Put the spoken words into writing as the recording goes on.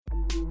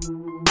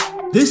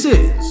This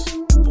is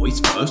Voice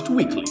First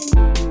Weekly.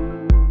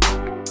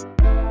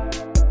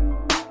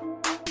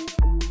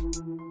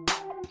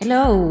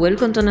 Hello,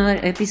 welcome to another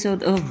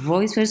episode of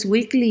Voice First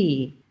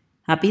Weekly.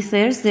 Happy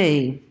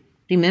Thursday.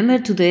 Remember,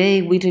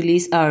 today we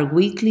release our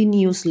weekly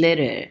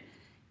newsletter.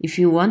 If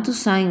you want to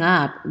sign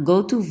up,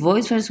 go to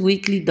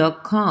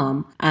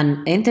voicefirstweekly.com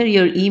and enter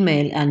your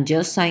email and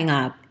just sign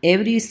up.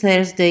 Every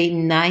Thursday,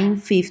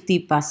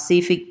 9:50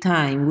 Pacific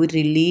time, we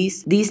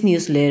release this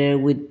newsletter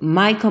with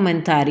my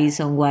commentaries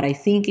on what I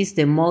think is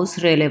the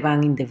most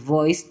relevant in the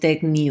voice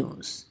tech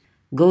news.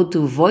 Go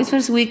to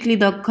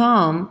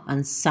voicefirstweekly.com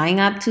and sign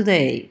up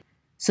today.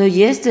 So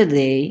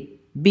yesterday,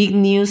 big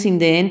news in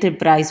the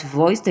enterprise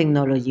voice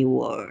technology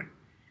world.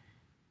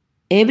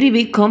 Every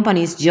big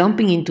company is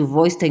jumping into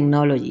voice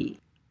technology.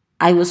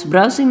 I was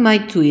browsing my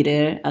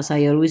Twitter, as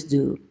I always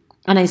do,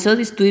 and I saw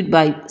this tweet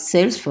by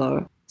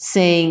Salesforce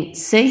saying,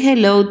 "Say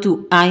hello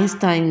to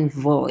Einstein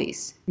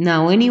voice."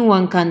 Now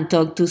anyone can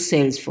talk to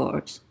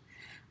Salesforce.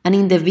 And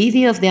in the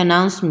video of the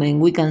announcement,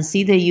 we can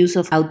see the use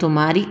of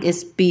automatic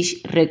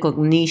speech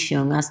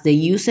recognition as the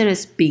user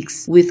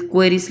speaks with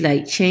queries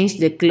like change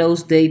the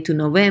close date to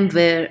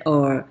November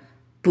or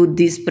put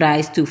this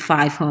price to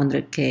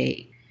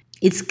 $500K.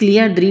 It's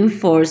clear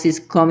Dreamforce is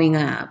coming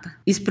up.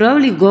 It's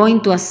probably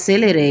going to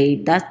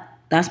accelerate,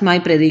 that's my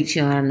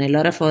prediction and a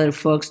lot of other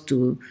folks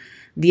too.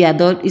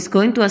 It's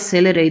going to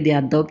accelerate the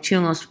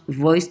adoption of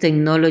voice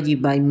technology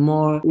by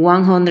more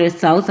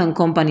 100,000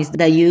 companies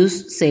that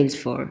use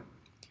Salesforce.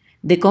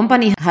 The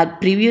company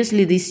had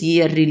previously this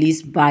year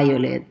released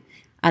Violet,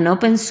 an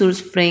open source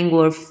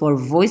framework for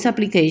voice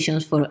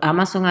applications for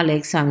Amazon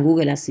Alexa and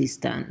Google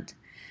Assistant.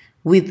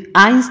 With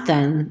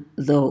Einstein,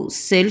 though,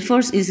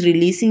 Salesforce is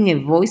releasing a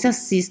voice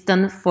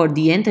assistant for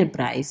the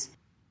enterprise,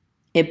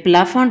 a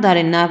platform that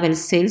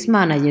enables sales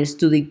managers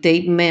to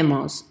dictate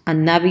memos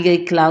and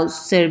navigate cloud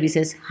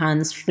services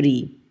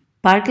hands-free.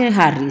 Parker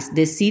Harris,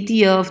 the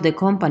CTO of the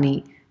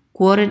company,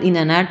 quoted in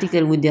an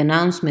article with the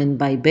announcement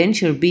by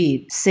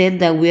VentureBeat, said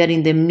that we are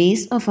in the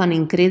midst of an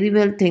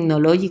incredible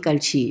technological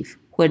shift,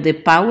 where the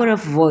power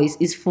of voice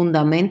is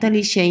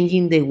fundamentally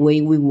changing the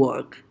way we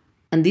work.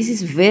 And this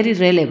is very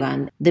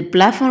relevant. The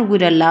platform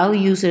will allow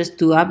users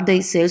to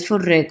update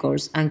Salesforce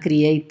records and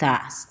create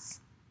tasks.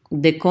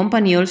 The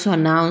company also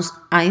announced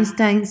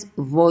Einstein's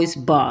voice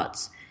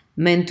bots,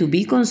 meant to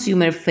be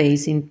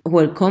consumer-facing,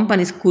 where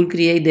companies could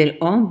create their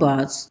own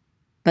bots,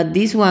 but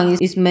this one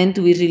is meant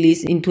to be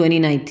released in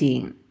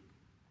 2019.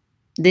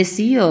 The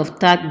CEO of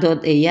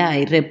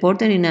Tag.ai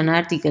reported in an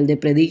article the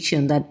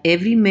prediction that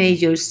every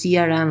major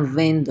CRM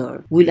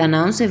vendor will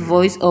announce a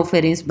voice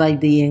offerings by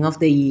the end of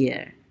the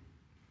year.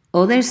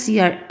 Other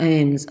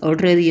CRMs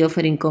already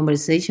offering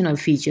conversational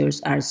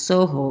features are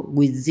Zoho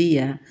with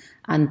Zia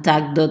and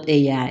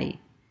Tag.ai.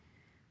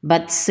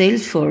 But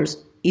Salesforce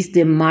is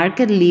the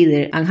market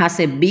leader and has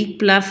a big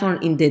platform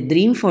in the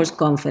Dreamforce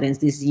conference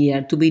this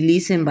year to be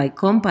listened by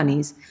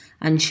companies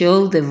and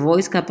show the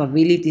voice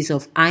capabilities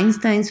of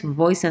Einstein's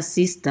voice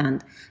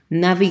assistant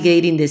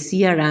navigating the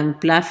CRM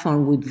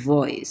platform with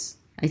voice.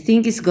 I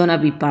think it's gonna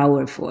be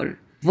powerful.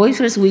 Voice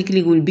First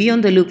Weekly will be on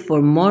the look for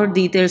more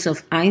details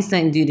of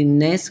Einstein during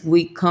next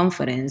week's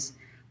conference.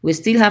 We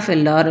still have a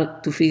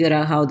lot to figure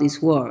out how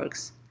this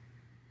works.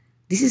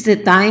 This is the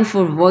time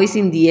for voice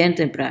in the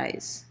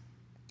enterprise.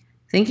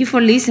 Thank you for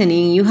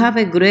listening. You have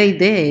a great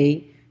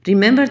day.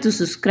 Remember to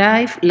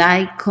subscribe,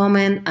 like,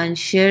 comment, and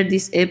share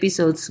these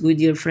episodes with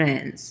your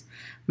friends.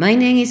 My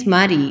name is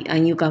Mari,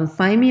 and you can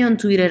find me on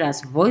Twitter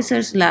as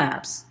Voicers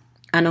Labs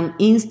and on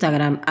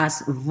Instagram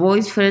as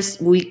Voice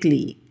First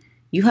Weekly.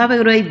 You have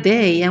a great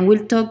day, and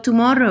we'll talk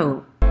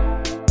tomorrow.